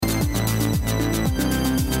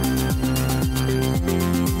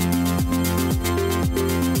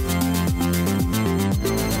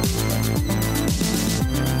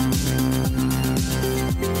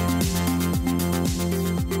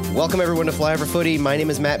Welcome everyone to Flyover Footy. My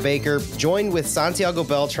name is Matt Baker, joined with Santiago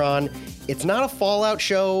Beltran. It's not a Fallout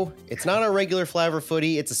show. It's not a regular Flyover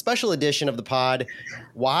Footy. It's a special edition of the pod.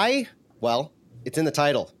 Why? Well, it's in the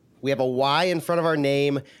title. We have a Y in front of our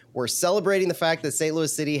name. We're celebrating the fact that St.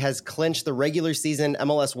 Louis City has clinched the regular season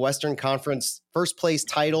MLS Western Conference first place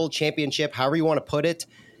title, championship, however you want to put it.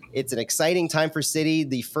 It's an exciting time for City,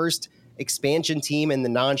 the first expansion team in the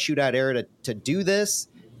non-shootout era to do this.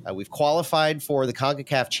 We've qualified for the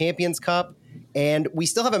CONCACAF Champions Cup, and we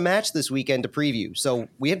still have a match this weekend to preview. So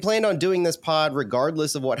we had planned on doing this pod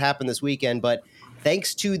regardless of what happened this weekend, but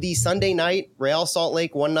thanks to the Sunday night Real Salt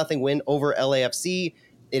Lake 1-0 win over LAFC,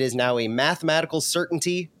 it is now a mathematical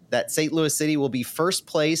certainty that St. Louis City will be first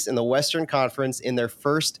place in the Western Conference in their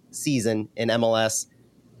first season in MLS.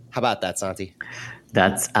 How about that, Santi?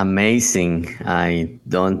 That's amazing. I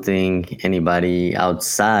don't think anybody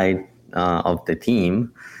outside of the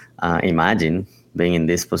team imagine being in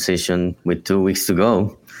this position with 2 weeks to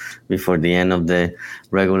go before the end of the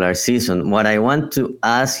regular season. What I want to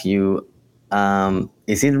ask you,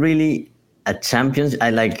 is it really a championship?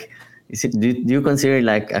 Do you consider it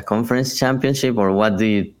like a conference championship, or what do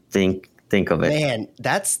you think of it? Man,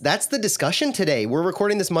 that's the discussion today. We're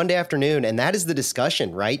recording this Monday afternoon, and that is the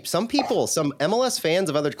discussion, right? Some people, some MLS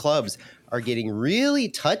fans of other clubs are getting really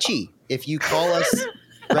touchy if you call us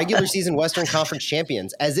regular season Western Conference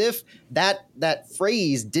champions, as if that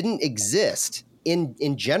phrase didn't exist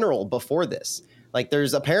in general before this. Like,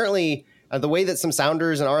 there's apparently the way that some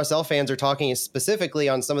Sounders and RSL fans are talking specifically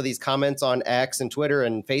on some of these comments on X and Twitter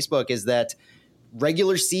and Facebook is that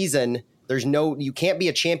regular season, you can't be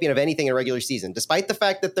a champion of anything in regular season, despite the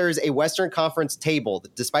fact that there's a Western Conference table,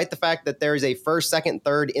 despite the fact that there's a first, second,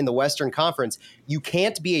 third in the Western Conference, you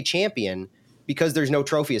can't be a champion because there's no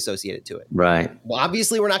trophy associated to it. Right. Well,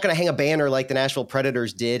 obviously, we're not going to hang a banner like the Nashville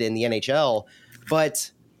Predators did in the NHL, but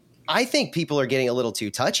I think people are getting a little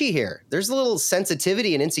too touchy here. There's a little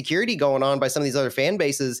sensitivity and insecurity going on by some of these other fan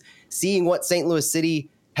bases, seeing what St. Louis City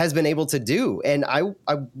has been able to do. And I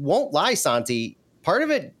won't lie, Santi, part of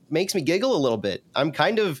it makes me giggle a little bit. I'm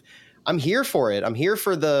here for it. I'm here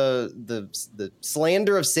for the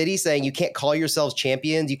slander of City, saying you can't call yourselves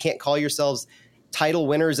champions. You can't call yourselves title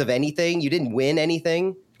winners of anything. You didn't win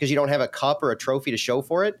anything because you don't have a cup or a trophy to show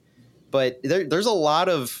for it. But there's a lot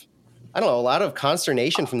of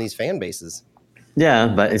consternation from these fan bases. Yeah,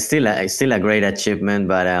 but it's still a great achievement.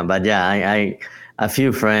 But yeah, I a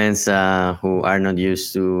few friends who are not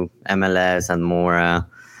used to MLS and more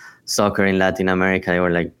soccer in Latin America, they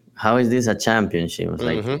were like, "How is this a championship?" I was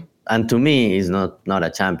like, and to me, it's not a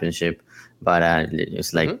championship. But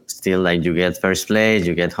it's like still like you get first place,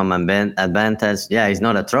 you get home advantage. Yeah, it's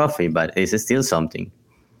not a trophy, but it's still something.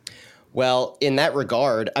 Well, in that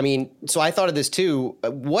regard, I mean, so I thought of this too.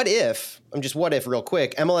 What if real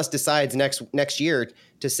quick, MLS decides next year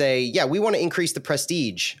to say, yeah, we want to increase the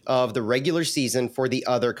prestige of the regular season for the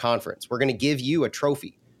other conference. We're going to give you a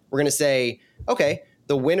trophy. We're going to say, okay,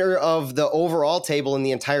 the winner of the overall table in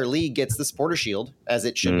the entire league gets the Supporter Shield, as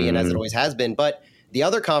it should be and as it always has been. But the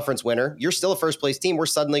other conference winner, you're still a first place team. We're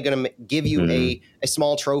suddenly going to give you a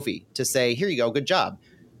small trophy to say, here you go, good job.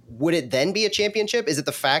 Would it then be a championship? Is it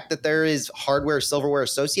the fact that there is hardware, silverware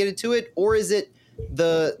associated to it? Or is it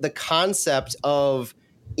the concept of,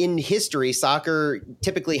 in history, soccer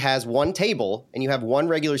typically has one table and you have one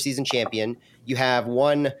regular season champion. You have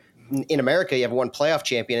one, in America, you have one playoff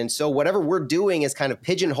champion. And so whatever we're doing is kind of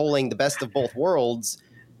pigeonholing the best of both worlds.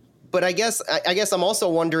 But I guess I'm also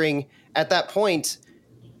wondering, at that point,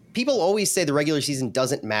 people always say the regular season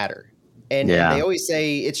doesn't matter. And they always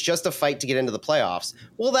say it's just a fight to get into the playoffs.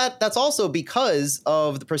 Well, that's also because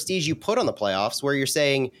of the prestige you put on the playoffs, where you're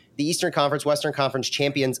saying the Eastern Conference, Western Conference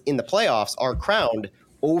champions in the playoffs are crowned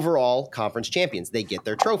overall conference champions. They get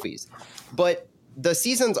their trophies. But the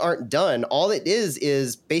seasons aren't done. All it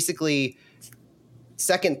is basically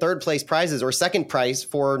second, third place prizes, or second prize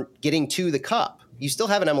for getting to the cup. You still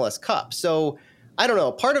have an MLS Cup. So I don't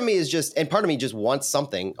know. Part of me just wants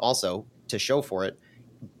something also to show for it.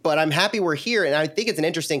 But I'm happy we're here. And I think it's an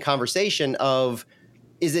interesting conversation of,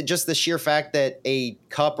 is it just the sheer fact that a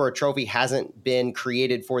cup or a trophy hasn't been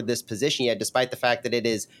created for this position yet, despite the fact that it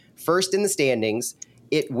is first in the standings,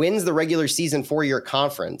 it wins the regular season for your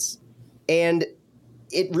conference, and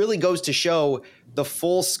it really goes to show the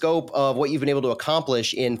full scope of what you've been able to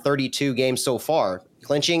accomplish in 32 games so far.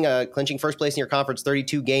 Clinching first place in your conference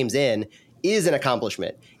 32 games in is an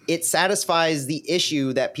accomplishment. It satisfies the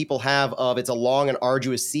issue that people have of it's a long and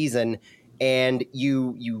arduous season, and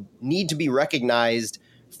you need to be recognized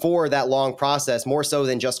for that long process more so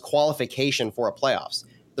than just qualification for a playoffs.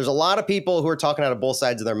 There's a lot of people who are talking out of both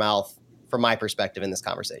sides of their mouth from my perspective in this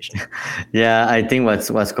conversation. Yeah, I think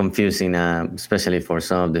what's confusing, especially for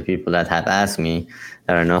some of the people that have asked me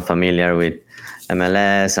that are not familiar with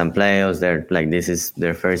MLS and playoffs, they're like, this is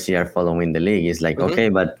their first year following the league. It's like, okay,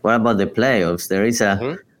 but what about the playoffs? There is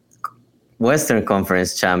a Western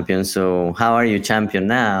Conference champion, so how are you champion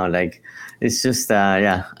now? Like, it's just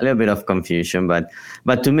a little bit of confusion, but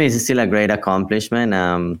to me, it's still a great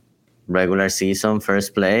accomplishment. Regular season,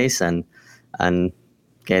 first place, and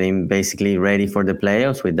getting basically ready for the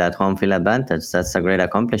playoffs with that home field advantage. That's a great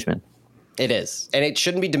accomplishment. It is. And it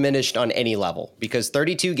shouldn't be diminished on any level because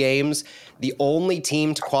 32 games, the only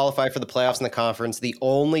team to qualify for the playoffs in the conference, the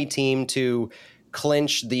only team to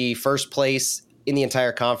clinch the first place in the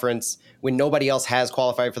entire conference when nobody else has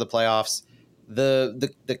qualified for the playoffs. The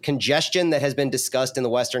congestion that has been discussed in the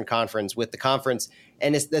Western Conference with the conference,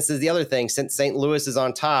 and this is the other thing, since St. Louis is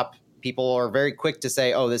on top, people are very quick to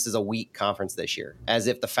say, oh, this is a weak conference this year, as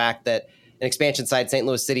if the fact that an expansion side St.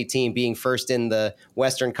 Louis City team being first in the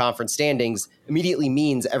Western Conference standings immediately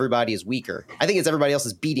means everybody is weaker. I think it's everybody else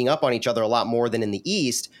is beating up on each other a lot more than in the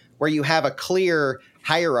East, where you have a clear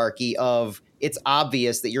hierarchy of it's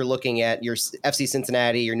obvious that you're looking at your FC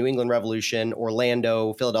Cincinnati, your New England Revolution,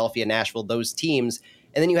 Orlando, Philadelphia, Nashville, those teams,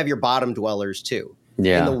 and then you have your bottom dwellers too.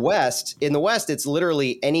 Yeah. In the West, it's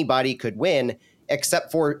literally anybody could win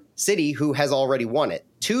except for City, who has already won it.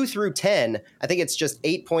 2 through 10, I think it's just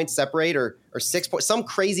 8 points separate or 6 points. Some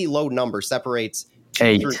crazy low number separates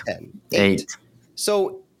 2 through 10. 8.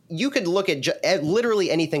 So you could look at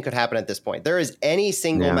literally anything could happen at this point. There is any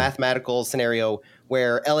single mathematical scenario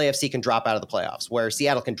where LAFC can drop out of the playoffs, where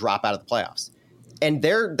Seattle can drop out of the playoffs. And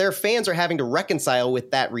their fans are having to reconcile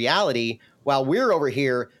with that reality while we're over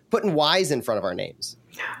here putting Y's in front of our names.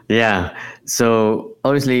 Yeah. So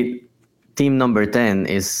obviously team number 10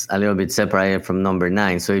 is a little bit separated from number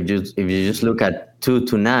 9. So if you just look at 2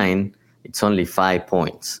 to 9, it's only 5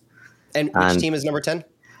 points. And which team is number 10?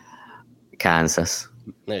 Kansas.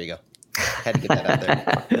 There you go. Had to get that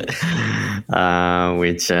out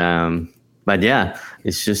there. But yeah,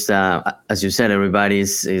 it's just, as you said, everybody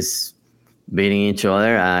is beating each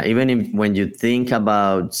other. Even when you think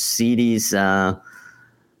about City's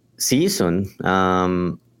season,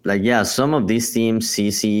 some of these teams,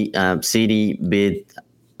 City beat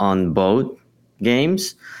on both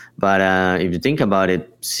games. But if you think about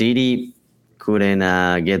it, City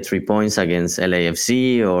couldn't get 3 points against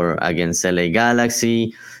LAFC or against LA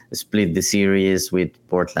Galaxy, split the series with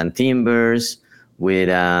Portland Timbers, with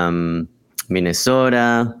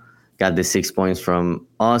Minnesota, got the 6 points from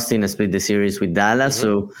Austin, split the series with Dallas.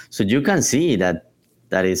 So you can see that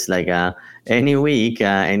is like any week,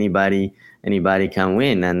 anybody can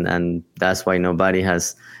win, and that's why nobody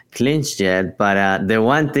has clinched yet. But the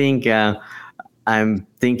one thing I'm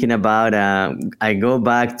thinking about, I go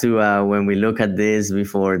back to when we look at this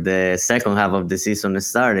before the second half of the season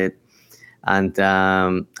started, and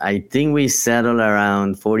I think we settled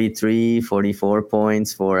around 43, 44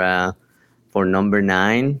 points for number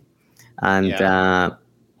 9, and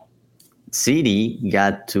City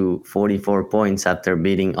got to 44 points after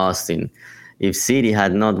beating Austin. If City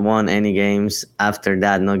had not won any games after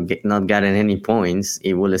that, not gotten any points,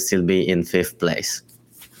 it will still be in 5th place.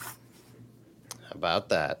 How about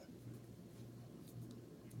that?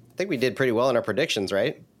 I think we did pretty well in our predictions,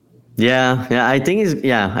 right? Yeah. I think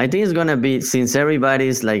it's gonna be, since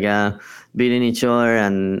everybody's like beating each other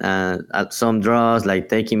and at some draws, like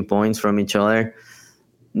taking points from each other.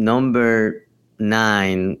 Number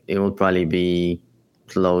 9, it will probably be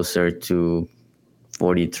closer to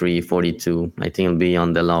 43, 42. I think it'll be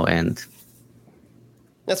on the low end.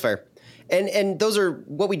 That's fair. And those are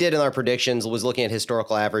what we did in our predictions, was looking at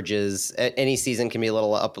historical averages. Any season can be a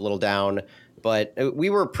little up, a little down, but we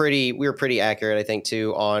were pretty accurate, I think,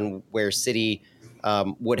 too, on where City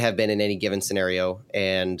would have been in any given scenario,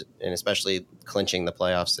 and especially clinching the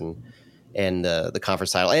playoffs and the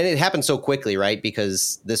conference title. And it happened so quickly, right?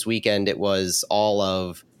 Because this weekend it was all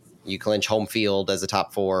of you clinch home field as a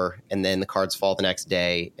top 4, and then the cards fall the next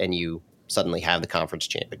day, and you suddenly have the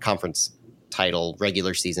conference title,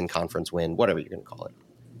 regular season conference win, whatever you're going to call it.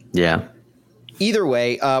 Yeah. Either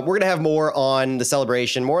way, we're going to have more on the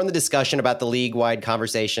celebration, more on the discussion about the league-wide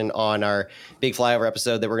conversation on our big Flyover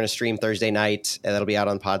episode that we're going to stream Thursday night. And that'll be out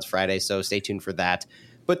on Pods Friday, so stay tuned for that.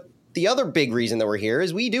 But the other big reason that we're here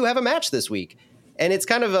is we do have a match this week. And it's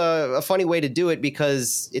kind of a funny way to do it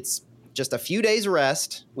because it's just a few days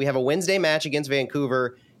rest. We have a Wednesday match against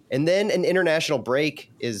Vancouver, and then an international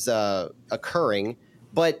break is occurring.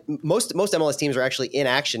 But most MLS teams are actually in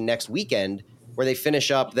action next weekend, where they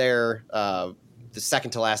finish up their the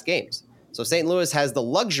second to last games. So St. Louis has the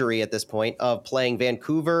luxury at this point of playing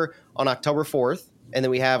Vancouver on October 4th, and then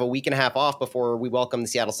we have a week and a half off before we welcome the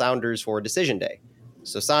Seattle Sounders for Decision Day.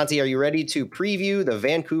 So Santi, are you ready to preview the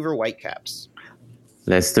Vancouver Whitecaps?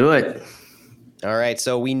 Let's do it. All right,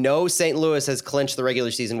 so we know St. Louis has clinched the regular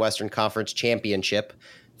season Western Conference Championship.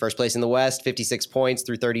 First place in the West, 56 points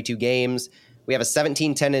through 32 games. We have a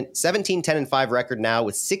 17-10-5 record now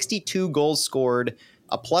with 62 goals scored,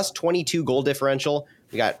 a plus 22 goal differential.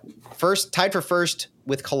 We got tied for first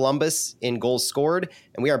with Columbus in goals scored,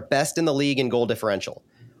 and we are best in the league in goal differential.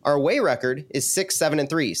 Our away record is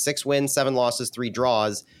 6-7-3, 6 wins, 7 losses, 3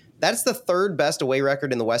 draws. That's the third best away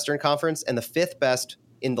record in the Western Conference and the fifth best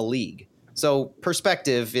in the league. So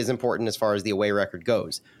perspective is important as far as the away record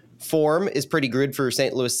goes. Form is pretty good for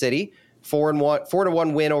St. Louis City.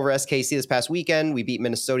 4-1 win over SKC this past weekend. We beat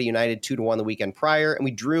Minnesota United 2-1 the weekend prior, and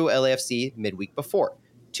we drew LAFC midweek before,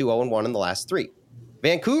 2-0-1 in the last 3.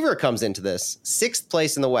 Vancouver comes into this 6th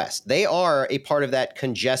place in the West. They are a part of that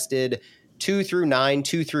congested 2 through 9,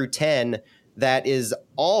 2 through 10 that is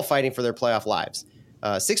all fighting for their playoff lives.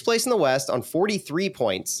 6th place in the West on 43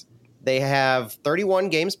 points. They have 31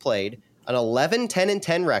 games played, an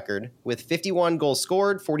 11-10-10 record with 51 goals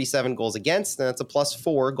scored, 47 goals against, and that's a plus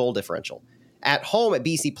 4 goal differential. At home at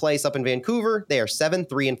BC Place up in Vancouver, they are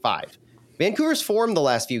 7-3-5. Vancouver's formed the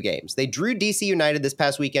last few games. They drew DC United this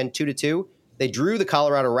past weekend 2-2. They drew the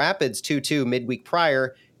Colorado Rapids 2-2 midweek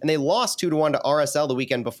prior, and they lost 2-1 to RSL the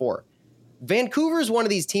weekend before. Vancouver is one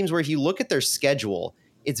of these teams where if you look at their schedule,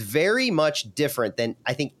 it's very much different than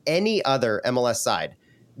I think any other MLS side.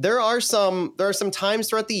 There are some times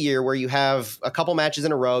throughout the year where you have a couple matches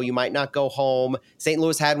in a row. You might not go home. St.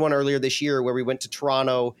 Louis had one earlier this year where we went to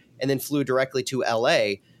Toronto and then flew directly to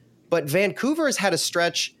LA. But Vancouver has had a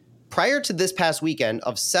stretch prior to this past weekend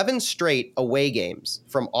of 7 straight away games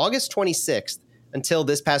from August 26th until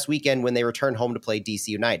this past weekend when they returned home to play DC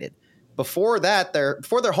United. Before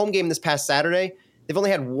their home game this past Saturday, they've only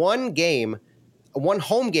had one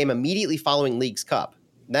home game immediately following Leagues Cup.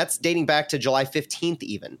 That's dating back to July 15th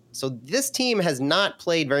even. So this team has not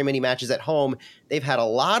played very many matches at home. They've had a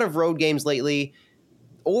lot of road games lately.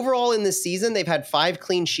 Overall in this season, they've had 5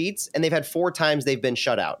 clean sheets, and they've had 4 times they've been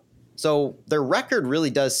shut out. So their record really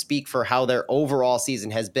does speak for how their overall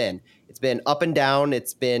season has been. It's been up and down.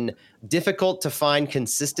 It's been difficult to find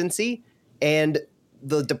consistency. And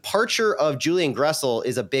the departure of Julian Gressel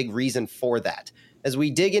is a big reason for that. As we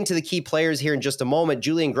dig into the key players here in just a moment,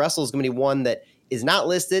 Julian Gressel is going to be one that is not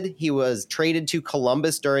listed. He was traded to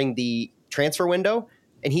Columbus during the transfer window,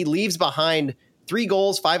 and he leaves behind 3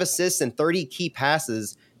 goals, 5 assists, and 30 key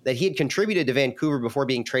passes that he had contributed to Vancouver before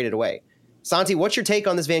being traded away. Santi, what's your take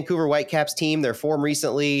on this Vancouver Whitecaps team, their form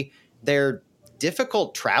recently, their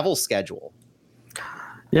difficult travel schedule?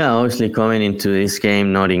 Yeah, obviously coming into this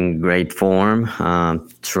game not in great form,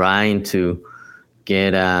 trying to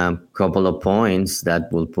get a couple of points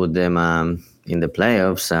that will put them in the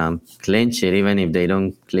playoffs, clinch it, even if they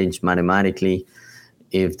don't clinch mathematically.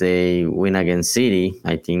 If they win against City,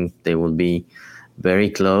 I think they will be very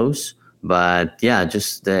close. But yeah,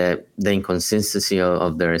 just the inconsistency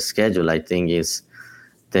of their schedule, I think, is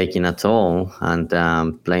taking a toll, and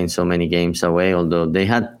playing so many games away, although they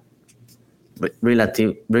had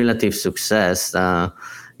relative success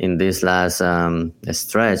in this last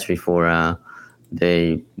stretch before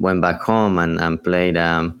they went back home and played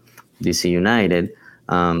DC United.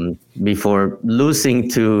 Before losing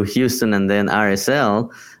to Houston and then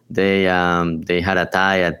RSL, they had a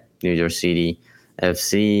tie at New York City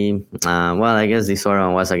FC. Well, I guess this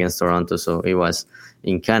one was against Toronto, so it was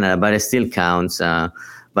in Canada, but it still counts.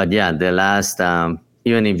 But yeah, the last,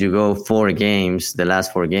 even if you go 4 games, the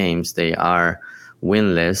last 4 games, they are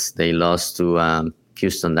winless. They lost to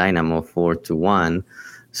Houston Dynamo 4-1.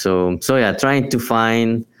 So yeah, trying to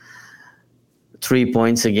find 3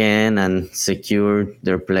 points again and secure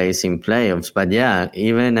their place in playoffs. But yeah,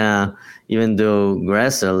 even though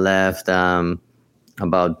Gressel left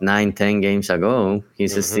about 9-10 games ago,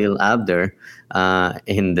 he's still up there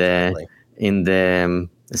in the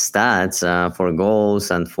stats for goals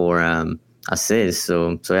and for assists.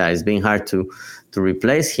 So yeah, it's been hard to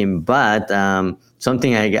replace him. But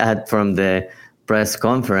something I got from the press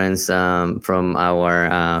conference from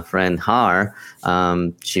our friend Har,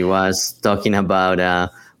 she was talking about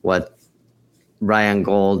what Brian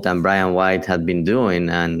Gold and Brian White had been doing,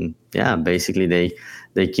 and yeah, basically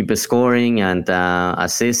they keep scoring and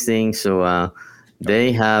assisting, so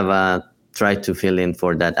they have tried to fill in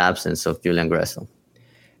for that absence of Julian Gressel.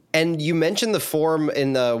 And you mentioned the form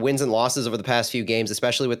in the wins and losses over the past few games,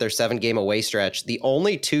 especially with their 7-game away stretch. The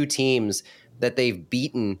only 2 teams that they've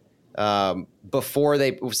beaten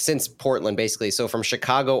since Portland, basically. So from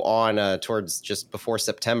Chicago on towards just before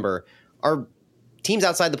September, are teams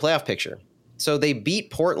outside the playoff picture. So they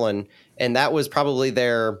beat Portland, and that was probably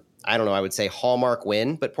their, I don't know, I would say hallmark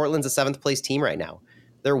win, but Portland's a 7th place team right now.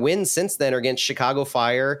 Their wins since then are against Chicago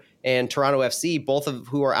Fire and Toronto FC, both of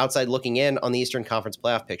who are outside looking in on the Eastern Conference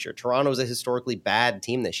playoff picture. Toronto's a historically bad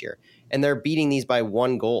team this year, and they're beating these by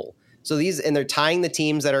 1 goal. So they're tying the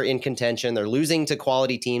teams that are in contention. They're losing to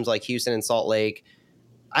quality teams like Houston and Salt Lake.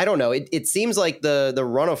 I don't know. It seems like the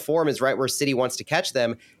run of form is right where City wants to catch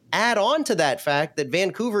them. Add on to that fact that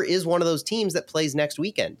Vancouver is one of those teams that plays next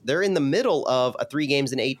weekend. They're in the middle of a 3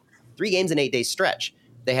 games in 8 day stretch.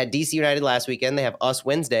 They had DC United last weekend. They have us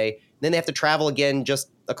Wednesday. Then they have to travel again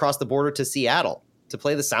just across the border to Seattle to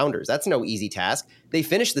play the Sounders. That's no easy task. They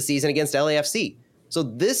finished the season against LAFC. So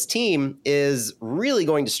this team is really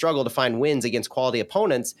going to struggle to find wins against quality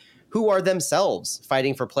opponents who are themselves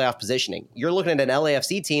fighting for playoff positioning. You're looking at an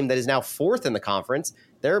LAFC team that is now 4th in the conference.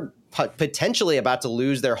 They're potentially about to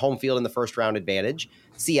lose their home field in the first round advantage.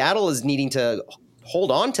 Seattle is needing to hold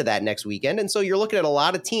on to that next weekend. And so you're looking at a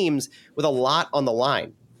lot of teams with a lot on the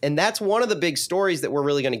line. And that's one of the big stories that we're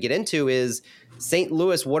really going to get into is St.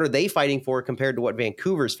 Louis, what are they fighting for compared to what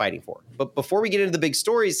Vancouver's fighting for? But before we get into the big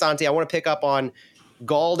stories, Santi, I want to pick up on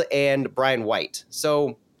Gauld and Brian White.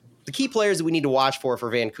 So the key players that we need to watch for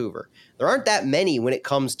Vancouver, there aren't that many when it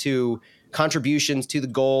comes to contributions to the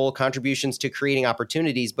goal, contributions to creating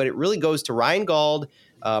opportunities, but it really goes to Ryan Gauld,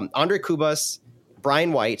 Andre Kubas,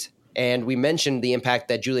 Brian White, and we mentioned the impact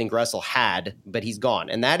that Julian Gressel had, but he's gone.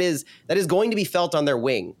 And that is going to be felt on their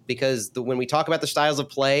wing because when we talk about the styles of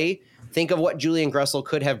play, think of what Julian Gressel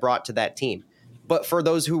could have brought to that team. But for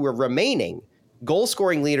those who were remaining,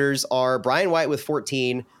 goal-scoring leaders are Brian White with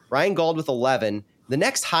 14, Ryan Gauld with 11. The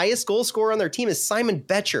next highest goal scorer on their team is Simon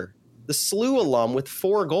Betcher, the SLU alum with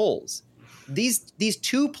 4 goals. These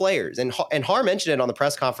 2 players, and Har mentioned it on the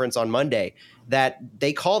press conference on Monday, that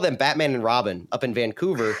they call them Batman and Robin up in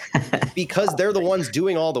Vancouver because they're the ones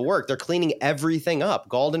doing all the work. They're cleaning everything up,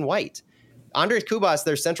 Gauld and White. Andres Kubas,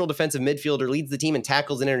 their central defensive midfielder, leads the team in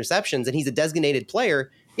tackles and interceptions, and he's a designated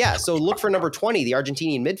player. Yeah, so look for number 20, the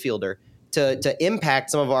Argentinian midfielder, to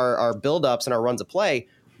impact some of our buildups and our runs of play.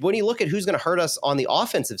 When you look at who's going to hurt us on the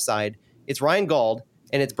offensive side, it's Ryan Gauld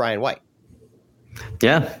and it's Brian White.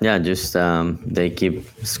 Yeah. Just they keep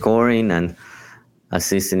scoring and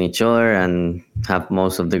assisting each other and have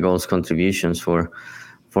most of the goals contributions for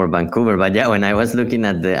Vancouver. But yeah, when I was looking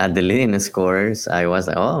at the leading scorers, I was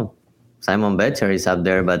like, oh, Simon Betcher is up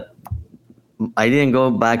there, but I didn't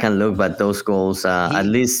go back and look, but those goals, at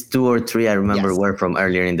least 2 or 3 I remember were from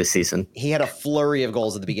earlier in the season. He had a flurry of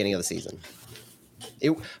goals at the beginning of the season.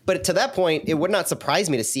 But to that point, it would not surprise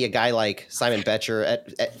me to see a guy like Simon Betcher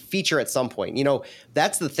at feature at some point. You know,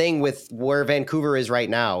 that's the thing with where Vancouver is right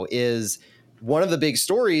now is one of the big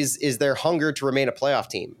stories is their hunger to remain a playoff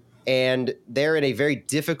team. And they're in a very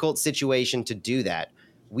difficult situation to do that.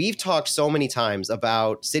 We've talked so many times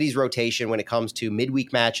about City's rotation when it comes to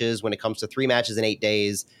midweek matches, when it comes to 3 matches in 8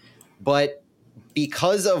 days. But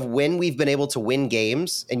because of when we've been able to win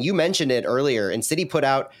games, and you mentioned it earlier, and City put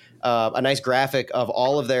out a nice graphic of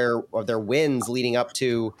all of their wins leading up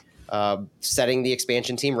to setting the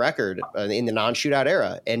expansion team record in the non-shootout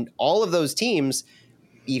era. And all of those teams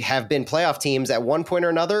have been playoff teams at one point or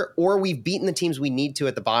another, or we've beaten the teams we need to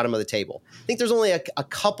at the bottom of the table. I think there's only a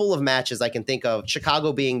couple of matches I can think of,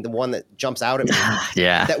 Chicago being the one that jumps out at me,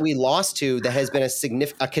 that we lost to that has been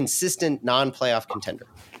a consistent non-playoff contender.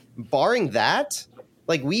 Barring that,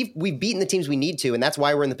 like we've beaten the teams we need to, and that's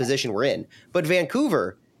why we're in the position we're in. But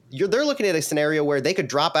Vancouver, they're looking at a scenario where they could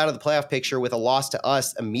drop out of the playoff picture with a loss to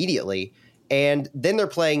us immediately, and then they're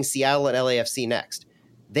playing Seattle and LAFC next.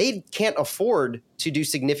 They can't afford to do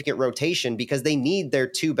significant rotation because they need their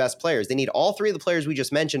 2 best players. They need all 3 of the players we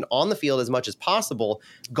just mentioned on the field as much as possible.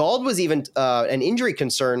 Gauld was even an injury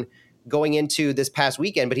concern going into this past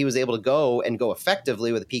weekend, but he was able to go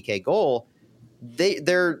effectively with a PK goal.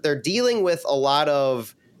 They're dealing with a lot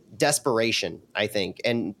of desperation, I think.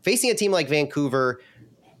 And facing a team like Vancouver,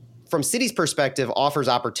 from City's perspective, offers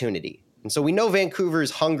opportunity. And so we know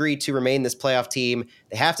Vancouver's hungry to remain this playoff team.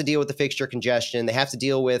 They have to deal with the fixture congestion. They have to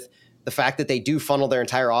deal with the fact that they do funnel their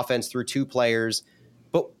entire offense through 2 players.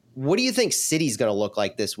 But what do you think City's going to look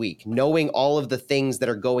like this week, knowing all of the things that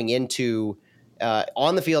are going into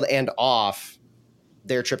on the field and off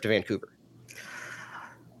their trip to Vancouver?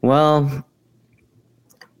 Well,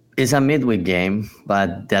 it's a midweek game,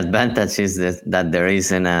 but the advantage is that there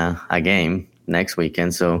isn't a game next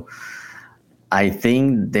weekend. So I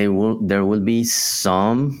think there will be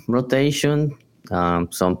some rotation,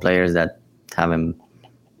 some players that haven't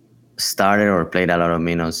started or played a lot of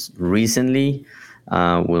minutes recently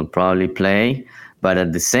will probably play. But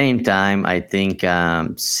at the same time, I think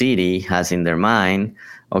City has in their mind,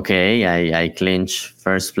 okay, I clinch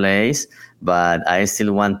first place, but I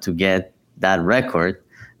still want to get that record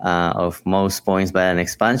of most points by an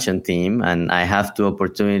expansion team, and I have 2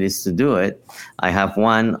 opportunities to do it. I have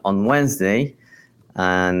one on Wednesday,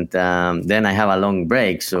 and then I have a long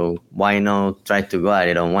break, so why not try to go at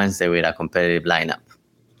it on Wednesday with a competitive lineup?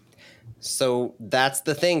 So that's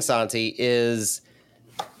the thing, Santi, is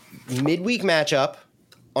midweek matchup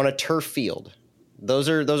on a turf field. Those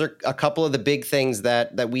are a couple of the big things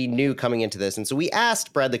that we knew coming into this. And so we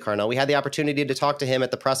asked Bradley Carnell. We had the opportunity to talk to him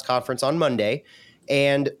at the press conference on Monday.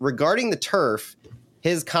 And regarding the turf,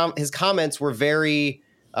 his comments were very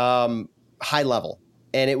high level.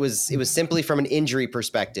 And it was simply from an injury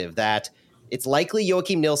perspective that it's likely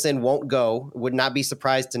Joachim Nilsson won't go. Would not be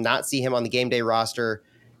surprised to not see him on the game day roster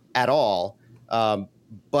at all.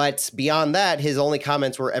 But beyond that, his only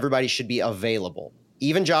comments were everybody should be available.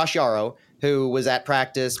 Even Josh Yarrow, who was at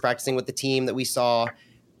practicing with the team that we saw.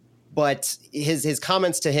 But his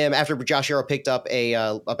comments to him after Josh Yarrow picked up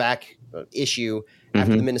a back issue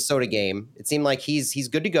after the Minnesota game, it seemed like he's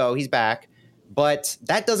good to go. He's back. But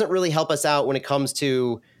that doesn't really help us out when it comes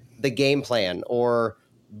to the game plan or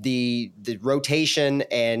the rotation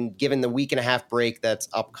and given the week and a half break that's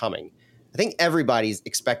upcoming. I think everybody's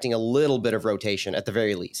expecting a little bit of rotation at the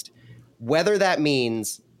very least. Whether that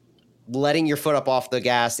means letting your foot up off the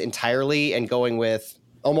gas entirely and going with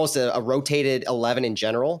almost a rotated 11 in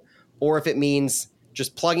general, or if it means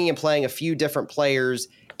just plugging and playing a few different players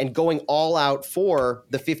and going all out for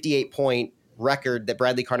the 58-point record that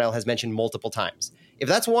Bradley Carnell has mentioned multiple times. If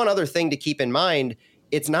that's one other thing to keep in mind,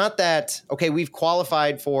 it's not that, okay, we've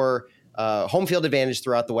qualified for home field advantage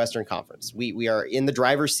throughout the Western Conference. We are in the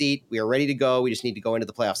driver's seat. We are ready to go. We just need to go into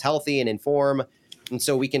the playoffs healthy and in form, and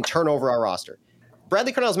so we can turn over our roster.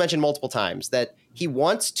 Bradley Carnell's mentioned multiple times that he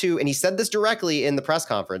wants to, and he said this directly in the press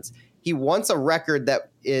conference, he wants a record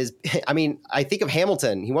that is, I mean, I think of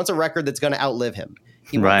Hamilton. He wants a record that's going to outlive him.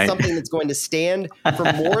 He wants something that's going to stand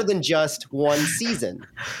for more than just one season.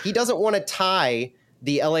 He doesn't want to tie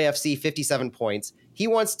the LAFC 57 points. He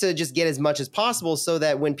wants to just get as much as possible so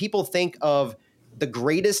that when people think of the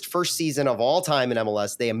greatest first season of all time in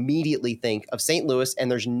MLS, they immediately think of St. Louis, and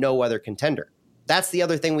there's no other contender. That's the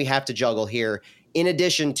other thing we have to juggle here, in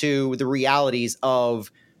addition to the realities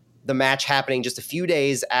of the match happening just a few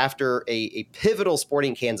days after a pivotal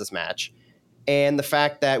Sporting Kansas match, and the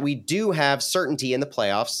fact that we do have certainty in the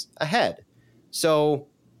playoffs ahead. So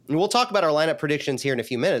we'll talk about our lineup predictions here in a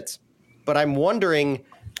few minutes, but I'm wondering,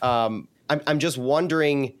 I'm just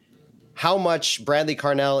wondering how much Bradley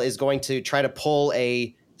Carnell is going to try to pull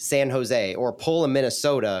a San Jose or pull a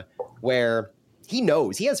Minnesota, where he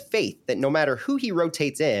knows, he has faith that no matter who he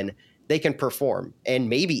rotates in, they can perform and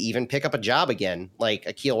maybe even pick up a job again, like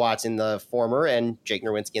Akil Watts in the former and Jake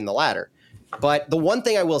Nerwinski in the latter. But the one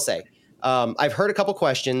thing I will say, I've heard a couple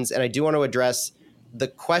questions, and I do want to address the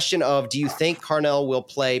question of, do you think Carnell will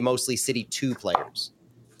play mostly City 2 players?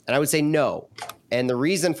 And I would say no. And the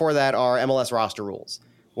reason for that are MLS roster rules.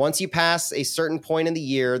 Once you pass a certain point in the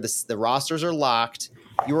year, the rosters are locked.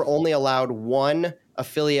 You are only allowed one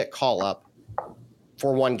affiliate call-up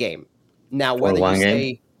for one game. Now, whether you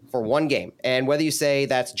say for one game, and whether you say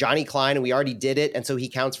that's Johnny Klein and we already did it, and so he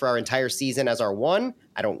counts for our entire season as our one,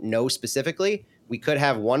 I don't know specifically. We could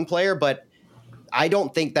have one player, but I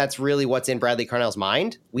don't think that's really what's in Bradley Carnell's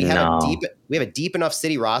mind. We have a deep enough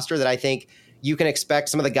City roster that I think you can expect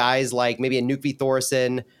some of the guys like maybe a Nukvi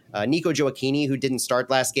Thorson, Nico Joachini, who didn't start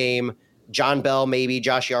last game, John Bell, maybe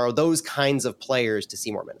Josh Yarrow, those kinds of players to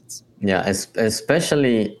see more minutes. Yeah,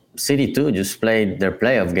 especially City 2 just played their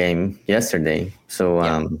playoff game yesterday.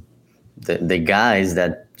 So the guys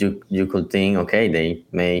that you could think, okay, they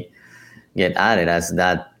may get added as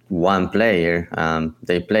that one player,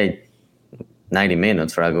 they played 90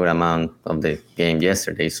 minutes for a good amount of the game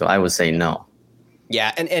yesterday. So I would say no.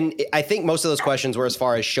 Yeah, and I think most of those questions were as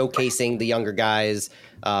far as showcasing the younger guys,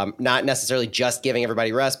 not necessarily just giving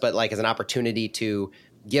everybody rest, but like as an opportunity to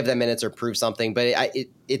give them minutes or prove something. But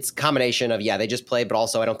it's a combination of, they just played, but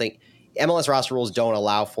also I don't think MLS roster rules don't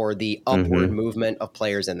allow for the upward movement of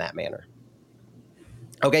players in that manner.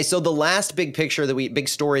 Okay, so the last big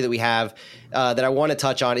story that we have that I want to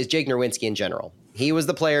touch on is Jake Nerwinski in general. He was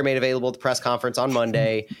the player made available at the press conference on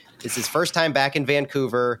Monday. It's his first time back in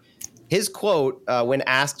Vancouver. His quote, when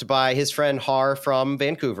asked by his friend Har from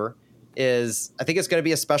Vancouver, is, I think it's going to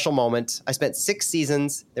be a special moment. I spent 6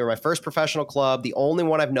 seasons. They were my first professional club, the only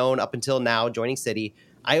one I've known up until now, joining City.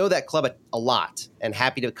 I owe that club a lot and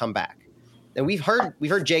happy to come back. And we've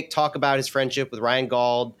heard Jake talk about his friendship with Ryan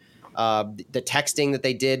Gauld, the texting that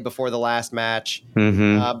they did before the last match.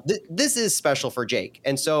 This is special for Jake.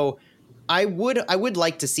 And so I would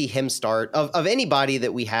like to see him start. Of anybody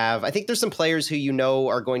that we have, I think there's some players who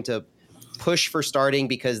are going to push for starting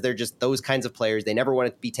because they're just those kinds of players. They never want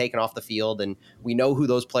to be taken off the field, and we know who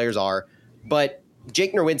those players are. But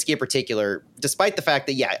Jake Nerwinski in particular, despite the fact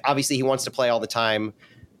that, obviously he wants to play all the time,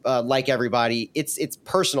 like everybody, it's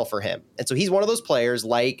personal for him. And so he's one of those players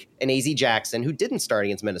like an AZ Jackson who didn't start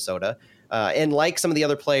against Minnesota, and like some of the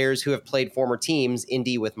other players who have played former teams,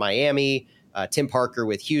 Indy with Miami, Tim Parker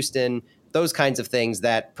with Houston, those kinds of things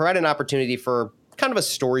that provide an opportunity for kind of a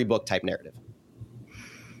storybook type narrative.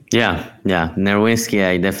 Yeah. Nerwinski,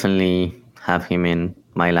 I definitely have him in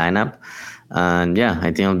my lineup. And I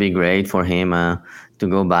think it'll be great for him to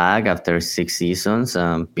go back after 6 seasons,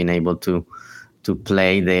 being able to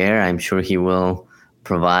play there. I'm sure he will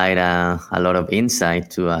provide a lot of insight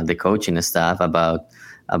to the coaching staff about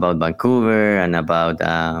Vancouver and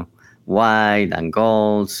about White and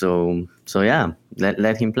Gauld. So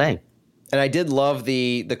let him play. And I did love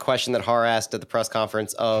the question that Har asked at the press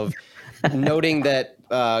conference of noting that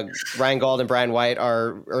Ryan Gauld and Brian White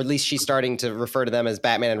or at least she's starting to refer to them as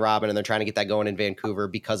Batman and Robin, and they're trying to get that going in Vancouver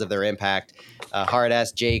because of their impact. Hart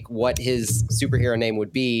asked Jake what his superhero name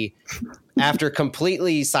would be. After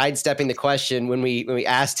completely sidestepping the question, when we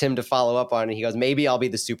asked him to follow up on it, he goes, "Maybe I'll be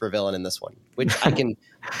the supervillain in this one," which I can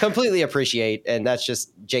completely appreciate, and that's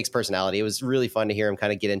just Jake's personality. It was really fun to hear him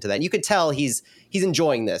kind of get into that. And you could tell he's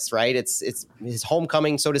enjoying this, right? It's his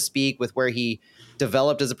homecoming, so to speak, with where he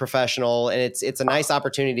developed as a professional, and it's a nice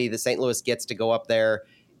opportunity that St. Louis gets to go up there,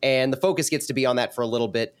 and the focus gets to be on that for a little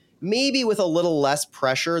bit, maybe with a little less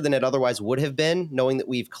pressure than it otherwise would have been, knowing that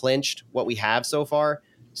we've clinched what we have so far.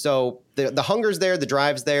 So the hunger's there, the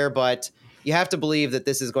drive's there, but you have to believe that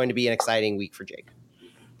this is going to be an exciting week for Jake.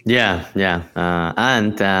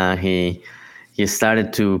 And he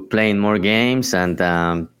started to play in more games and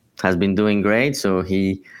has been doing great. So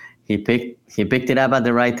he picked it up at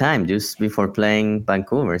the right time just before playing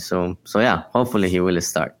Vancouver. So hopefully he will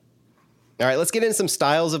start. All right, let's get into some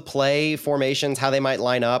styles of play, formations, how they might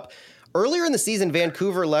line up. Earlier in the season,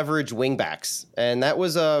 Vancouver leveraged wingbacks, and that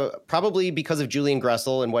was probably because of Julian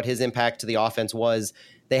Gressel and what his impact to the offense was.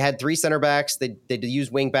 They had 3 center backs. They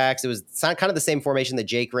used wingbacks. It was kind of the same formation that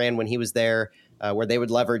Jake ran when he was there, where they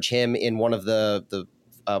would leverage him in one of the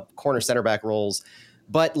corner center back roles.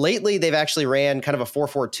 But lately, they've actually ran kind of a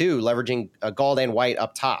 4-4-2, leveraging Gauld and White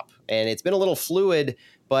up top. And it's been a little fluid,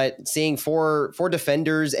 but seeing four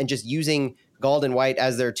defenders and just using Gauld and White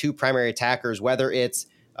as their 2 primary attackers, whether it's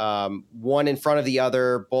one in front of the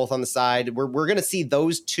other, both on the side. We're going to see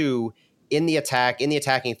those 2 in the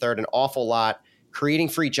attacking third an awful lot, creating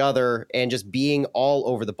for each other and just being all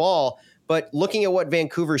over the ball. But looking at what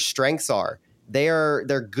Vancouver's strengths are,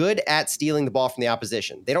 they're good at stealing the ball from the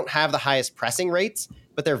opposition. They don't have the highest pressing rates,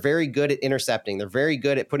 but they're very good at intercepting. They're very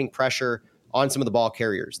good at putting pressure on some of the ball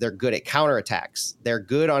carriers. They're good at counterattacks. They're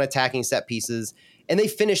good on attacking set pieces. And they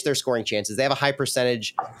finish their scoring chances. They have a high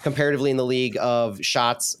percentage comparatively in the league of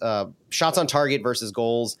shots on target versus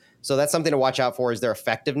goals. So that's something to watch out for is their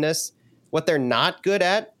effectiveness. What they're not good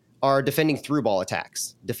at are defending through ball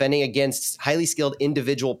attacks, defending against highly skilled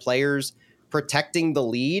individual players, protecting the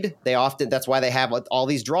lead. That's why they have all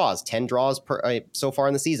these draws, 10 draws so far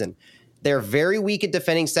in the season. They're very weak at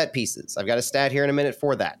defending set pieces. I've got a stat here in a minute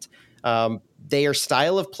for that. Their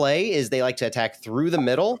style of play is they like to attack through the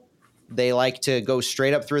middle. They like to go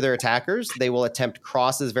straight up through their attackers. They will attempt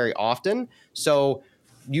crosses very often. So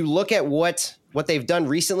you look at what they've done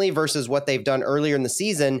recently versus what they've done earlier in the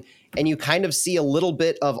season, and you kind of see a little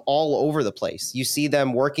bit of all over the place. You see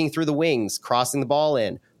them working through the wings, crossing the ball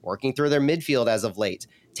in, working through their midfield as of late,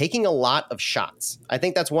 taking a lot of shots. I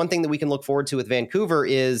think that's one thing that we can look forward to with Vancouver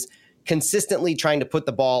is consistently trying to put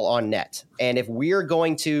the ball on net. And if we're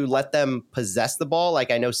going to let them possess the ball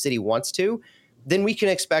like I know City wants to, then we can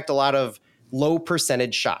expect a lot of low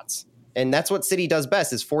percentage shots. And that's what City does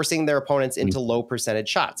best is forcing their opponents into low percentage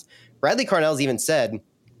shots. Bradley Carnell's even said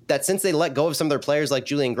that since they let go of some of their players like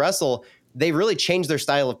Julian Gressel, they really changed their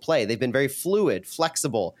style of play. They've been very fluid,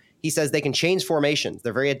 flexible. He says they can change formations.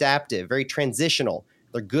 They're very adaptive, very transitional.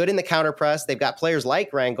 They're good in the counter press. They've got players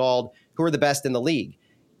like Ryan Gauld who are the best in the league.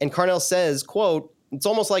 And Carnell says, quote, "It's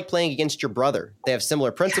almost like playing against your brother. They have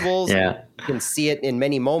similar principles. Yeah. You can see it in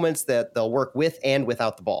many moments that they'll work with and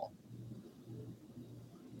without the ball."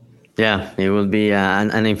 Yeah, it will be.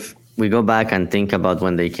 And if we go back and think about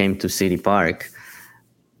when they came to City Park,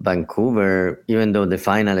 Vancouver, even though the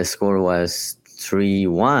final score was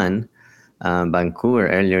 3-1, Vancouver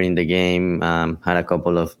earlier in the game had a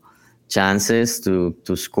couple of chances to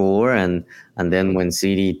score, and then when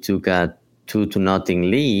City took a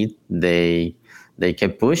 2-0 lead, they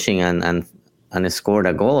kept pushing and scored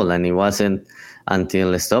a goal, and it wasn't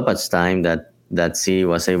until stoppage time that City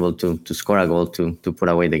was able to score a goal to put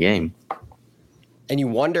away the game. And you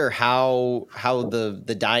wonder how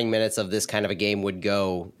the dying minutes of this kind of a game would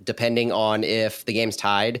go, depending on if the game's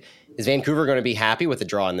tied. Is Vancouver going to be happy with the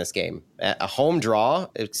draw in this game? A home draw,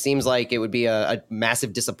 it seems like it would be a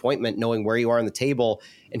massive disappointment knowing where you are on the table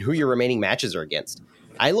and who your remaining matches are against.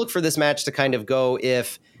 I look for this match to kind of go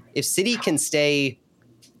if City can stay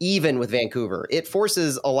even with Vancouver, it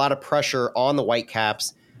forces a lot of pressure on the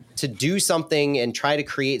Whitecaps to do something and try to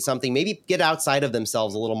create something, maybe get outside of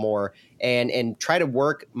themselves a little more and try to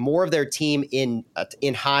work more of their team in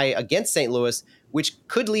high against St. Louis, which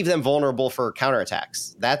could leave them vulnerable for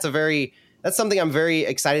counterattacks. That's something I'm very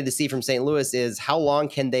excited to see from St. Louis is how long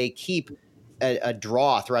can they keep a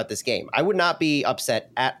draw throughout this game. I would not be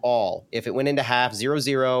upset at all if it went into half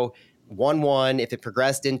 0-0, 1-1, if it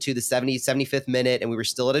progressed into the 75th minute and we were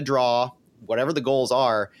still at a draw, whatever the goals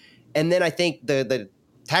are. And then I think the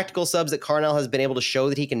tactical subs that Carnell has been able to show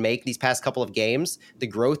that he can make these past couple of games, the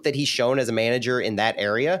growth that he's shown as a manager in that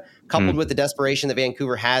area, coupled with the desperation that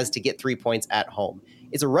Vancouver has to get 3 points at home.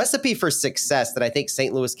 It's a recipe for success that I think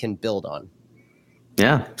St. Louis can build on.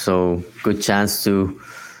 Yeah, so good chance to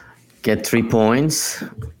get 3 points,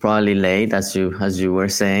 probably late, as you were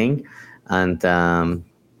saying, and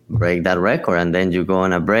break that record. And then you go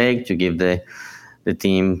on a break, you give the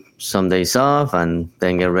team some days off, and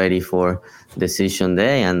then get ready for decision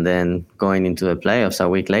day, and then going into the playoffs a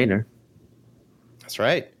week later. That's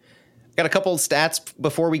right. Got a couple of stats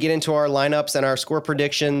before we get into our lineups and our score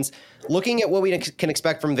predictions. Looking at what we can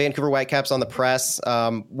expect from Vancouver Whitecaps on the press,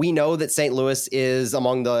 we know that St. Louis is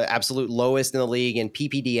among the absolute lowest in the league in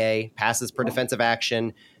PPDA, passes per defensive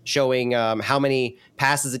action, showing how many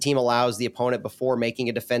passes a team allows the opponent before making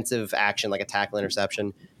a defensive action like a tackle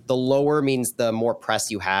interception. The lower means the more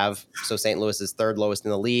press you have. So St. Louis is third lowest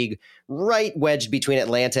in the league, right wedged between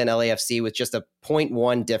Atlanta and LAFC with just a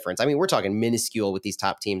 0.1 difference. I mean, we're talking minuscule with these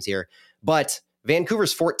top teams here. But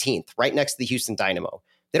Vancouver's 14th, right next to the Houston Dynamo.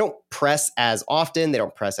 They don't press as often, they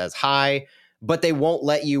don't press as high, but they won't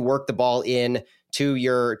let you work the ball in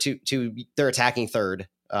to their attacking third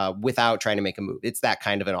without trying to make a move. It's that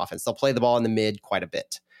kind of an offense. They'll play the ball in the mid quite a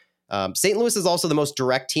bit. St. Louis is also the most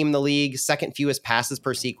direct team in the league, second fewest passes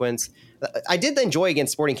per sequence. I did enjoy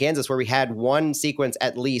against Sporting Kansas where we had one sequence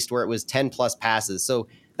at least where it was 10 plus passes. So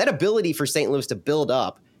that ability for St. Louis to build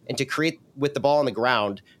up and to create with the ball on the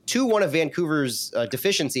ground to one of Vancouver's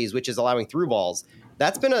deficiencies, which is allowing through balls.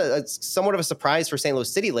 That's been a somewhat of a surprise for St.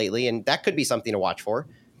 Louis City lately, and that could be something to watch for.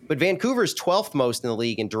 But Vancouver's 12th most in the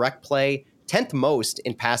league in direct play, 10th most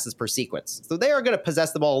in passes per sequence. So they are going to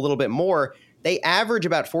possess the ball a little bit more. They average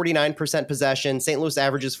about 49% possession. St. Louis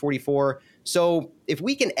averages 44%. So if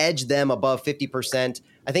we can edge them above 50%,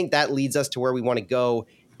 I think that leads us to where we want to go.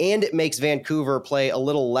 And it makes Vancouver play a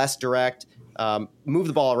little less direct, move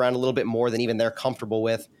the ball around a little bit more than even they're comfortable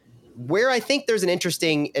with. Where I think there's an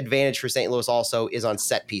interesting advantage for St. Louis also is on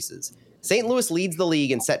set pieces. St. Louis leads the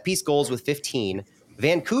league in set piece goals with 15.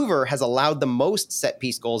 Vancouver has allowed the most set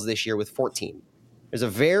piece goals this year with 14. There's a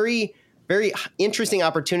very interesting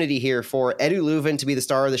opportunity here for Edu Leuven to be the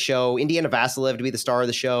star of the show, Indiana Vassilev to be the star of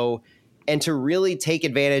the show, and to really take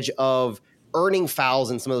advantage of earning fouls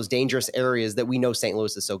in some of those dangerous areas that we know St.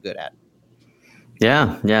 Louis is so good at.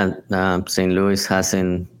 Yeah. St. Louis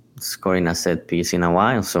hasn't scored in a set piece in a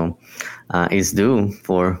while, so it's due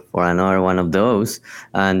for another one of those.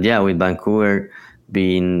 And yeah, with Vancouver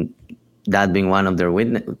being one of their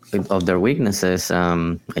weaknesses,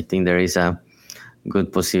 I think there is a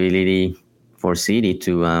good possibility for City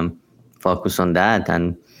to focus on that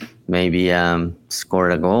and maybe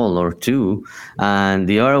score a goal or two. And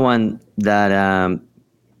the other one that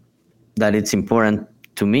it's important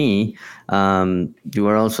to me, you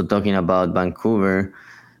were also talking about Vancouver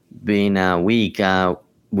being weak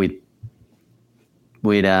with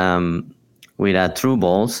through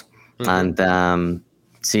balls, and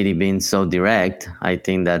City being so direct. I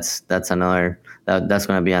think that's going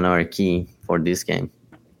to be another key for this game.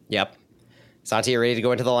 Yep. Santi, you ready to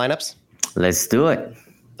go into the lineups? Let's do it.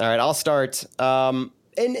 All right, I'll start. And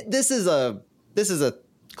this is a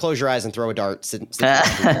close your eyes and throw a dart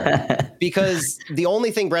situation because the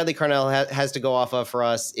only thing Bradley Carnell has to go off of for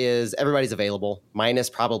us is everybody's available, minus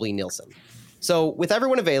probably Nielsen. So with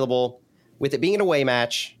everyone available, with it being an away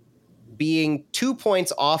match, being 2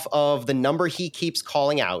 points off of the number he keeps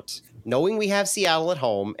calling out, knowing we have Seattle at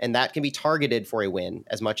home, and that can be targeted for a win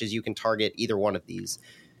as much as you can target either one of these.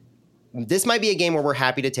 this might be a game where we're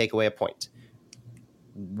happy to take away a point.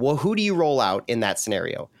 Well, who do you roll out in that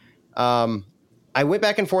scenario? I went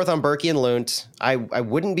back and forth on Berkey and Lunt. I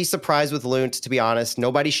wouldn't be surprised with Lunt, to be honest.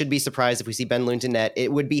 Nobody should be surprised if we see Ben Lunt in net.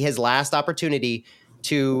 It would be his last opportunity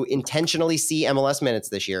to intentionally see MLS minutes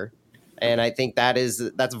this year. And I think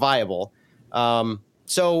that's viable.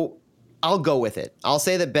 So I'll go with it. I'll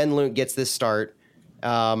say that Ben Lunt gets this start.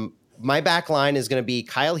 My back line is going to be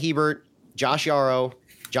Kyle Hebert, Josh Yarrow,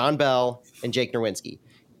 John Bell, and Jake Nerwinski.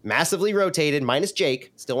 Massively rotated, minus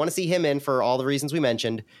Jake. Still want to see him in for all the reasons we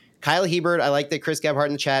mentioned. Kyle Hebert, I like that Chris Gebhardt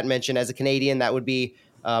in the chat mentioned as a Canadian, that would be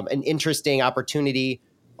an interesting opportunity.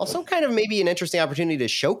 Also kind of maybe an interesting opportunity to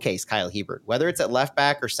showcase Kyle Hebert, whether it's at left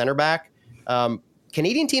back or center back.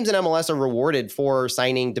 Canadian teams in MLS are rewarded for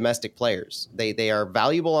signing domestic players. They are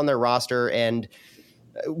valuable on their roster. And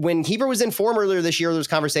when Hebert was in form earlier this year, there was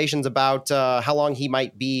conversations about how long he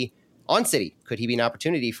might be on City. Could he be an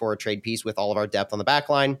opportunity for a trade piece with all of our depth on the back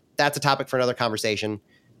line? That's a topic for another conversation.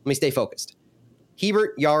 Let me stay focused.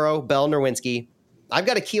 Hebert, Yarrow, Bell, Nerwinski. I've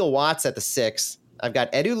got Akil Watts at the 6. I've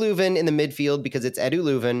got Edu Leuven in the midfield because it's Edu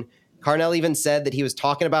Leuven. Carnell even said that he was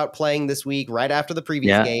talking about playing this week right after the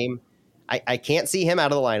previous game. I can't see him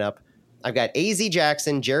out of the lineup. I've got AZ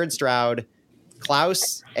Jackson, Jared Stroud,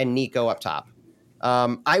 Klaus, and Nico up top.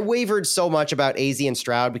 I wavered so much about AZ and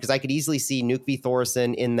Stroud because I could easily see Nukvi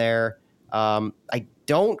Thorson in there. I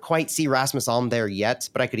don't quite see Rasmus Alm there yet,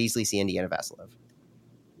 but I could easily see Indiana Vasilev.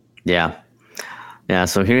 Yeah,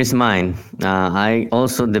 so here's mine. I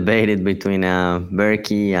also debated between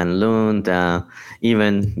Berkey and Lund.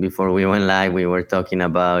 Even before we went live, we were talking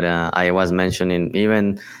about, I was mentioning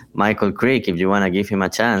even Michael Crick, if you want to give him a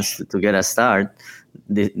chance to get a start,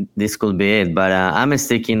 this could be it. But I'm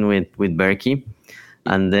sticking with Berkey.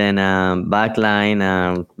 And then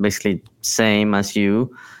backline, basically same as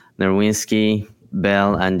you, Nerwinski,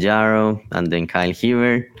 Bell, and Yarrow, and then Kyle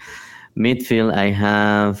Hebert. Midfield, I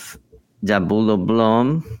have Jabulo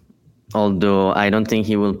Blom, although I don't think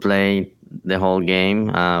he will play the whole game.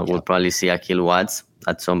 We'll probably see Akil Watts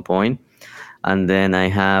at some point. And then I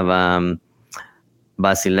have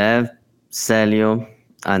Basilev, Celio,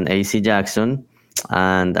 and AC Jackson.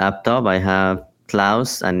 And up top, I have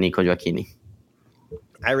Klaus and Nico Joaquini.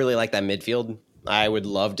 I really like that midfield. I would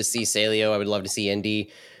love to see Celio. I would love to see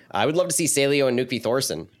Indy. I would love to see Celio and Nukvi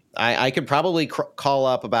Thorson. I could probably call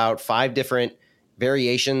up about 5 different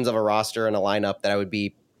variations of a roster and a lineup that I would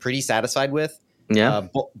be pretty satisfied with. Yeah.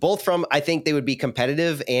 Both from, I think they would be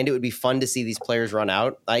competitive and it would be fun to see these players run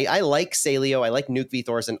out. I like Celio. I like Nukvi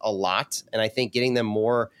Thorson a lot. And I think getting them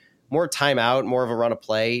more time out, more of a run of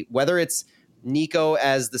play, whether it's Nico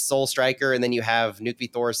as the sole striker and then you have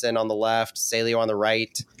Nukvi Thorson on the left, Celio on the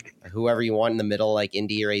right, whoever you want in the middle, like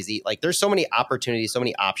Indy or AZ. Like there's so many opportunities, so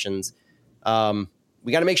many options.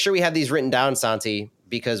 We got to make sure we have these written down, Santi,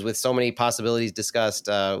 because with so many possibilities discussed,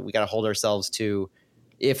 we got to hold ourselves to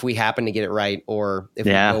if we happen to get it right or if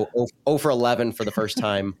we go 0 for 11 for the first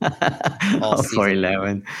time all season. 0 for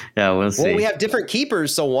 11. Yeah, we'll see. Well, we have different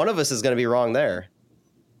keepers, so one of us is going to be wrong there.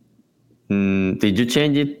 Did you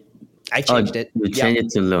change it? I changed it. You changed it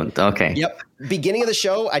to Lund. Okay. Yep. Beginning of the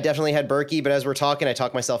show, I definitely had Berkey, but as we're talking, I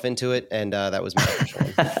talked myself into it, and that was my official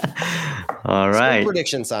one. All right. Score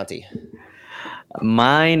prediction, Santi.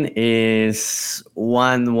 Mine is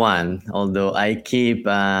 1-1, although I keep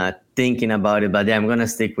thinking about it, but yeah, I'm going to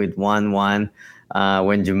stick with 1-1.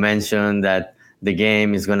 When you mentioned that the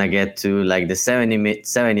game is going to get to like the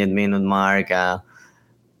 70th minute mark,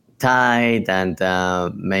 tied, and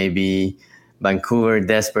maybe Vancouver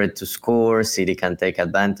desperate to score, City can take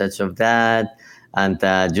advantage of that. And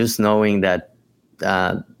just knowing that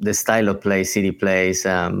the style of play City plays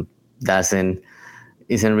isn't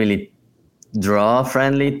really draw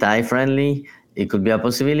friendly, tie friendly, it could be a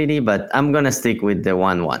possibility, but I'm gonna stick with the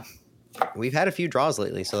 1-1. We've had a few draws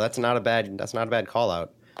lately, so that's not a bad call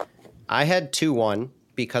out. I had 2-1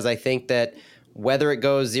 because I think that whether it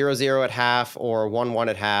goes 0-0 at half or 1-1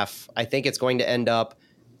 at half, I think it's going to end up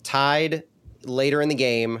tied later in the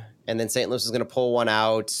game, and then St. Louis is going to pull one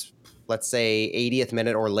out, let's say 80th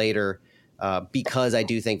minute or later, because I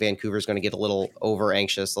do think Vancouver is going to get a little over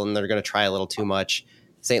anxious and they're going to try a little too much.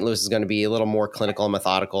 St. Louis is going to be a little more clinical and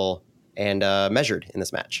methodical and measured in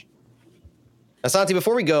this match. Now, Santi,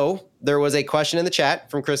 before we go, there was a question in the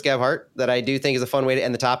chat from Chris Gebhardt that I do think is a fun way to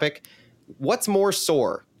end the topic. What's more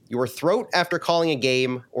sore, your throat after calling a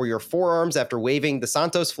game or your forearms after waving the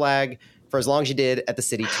Santos flag for as long as you did at the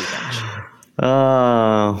City 2 match?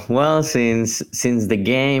 Well, since the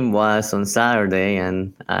game was on Saturday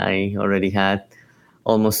and I already had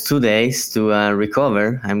almost 2 days to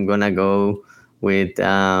recover, I'm going to go with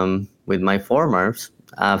my forearms.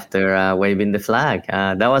 after waving the flag.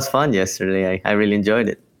 That was fun yesterday. I really enjoyed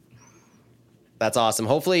it. That's awesome.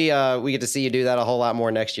 Hopefully we get to see you do that a whole lot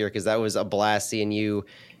more next year, because that was a blast seeing you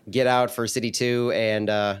get out for City 2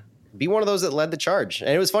 and be one of those that led the charge. And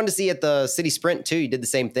it was fun to see at the City Sprint too. You did the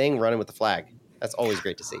same thing, running with the flag. That's always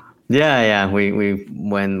great to see. Yeah. We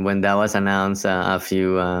when that was announced, a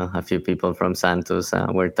few people from Santos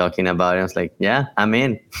were talking about it. I was like, yeah, I'm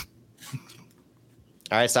in.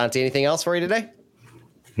 All right, Santi, anything else for you today?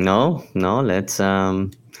 No. Let's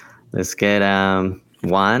get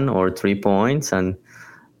 1 or 3 points, and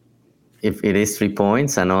if it is 3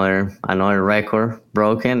 points, another record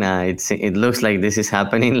broken. It looks like this is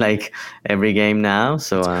happening like every game now.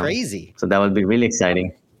 So it's crazy. So that would be really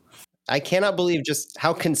exciting. I cannot believe just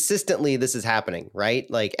how consistently this is happening, right?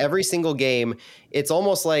 Like every single game, it's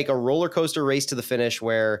almost like a roller coaster race to the finish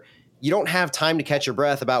where you don't have time to catch your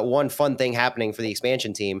breath about one fun thing happening for the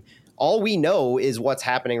expansion team. All we know is what's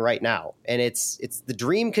happening right now. And it's the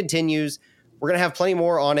dream continues. We're going to have plenty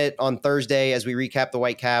more on it on Thursday as we recap the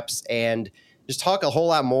Whitecaps and just talk a whole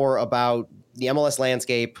lot more about the MLS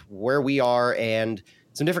landscape, where we are, and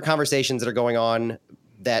some different conversations that are going on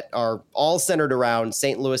that are all centered around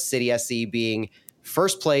St. Louis City SC being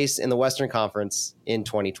first place in the Western Conference in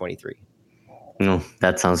 2023. No,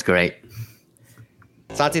 that sounds great.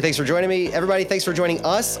 Santi, thanks for joining me. Everybody, thanks for joining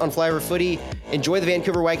us on Flyover Footy. Enjoy the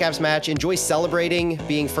Vancouver Whitecaps match. Enjoy celebrating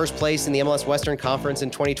being first place in the MLS Western Conference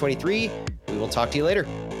in 2023. We will talk to you later.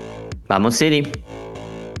 Vamos City.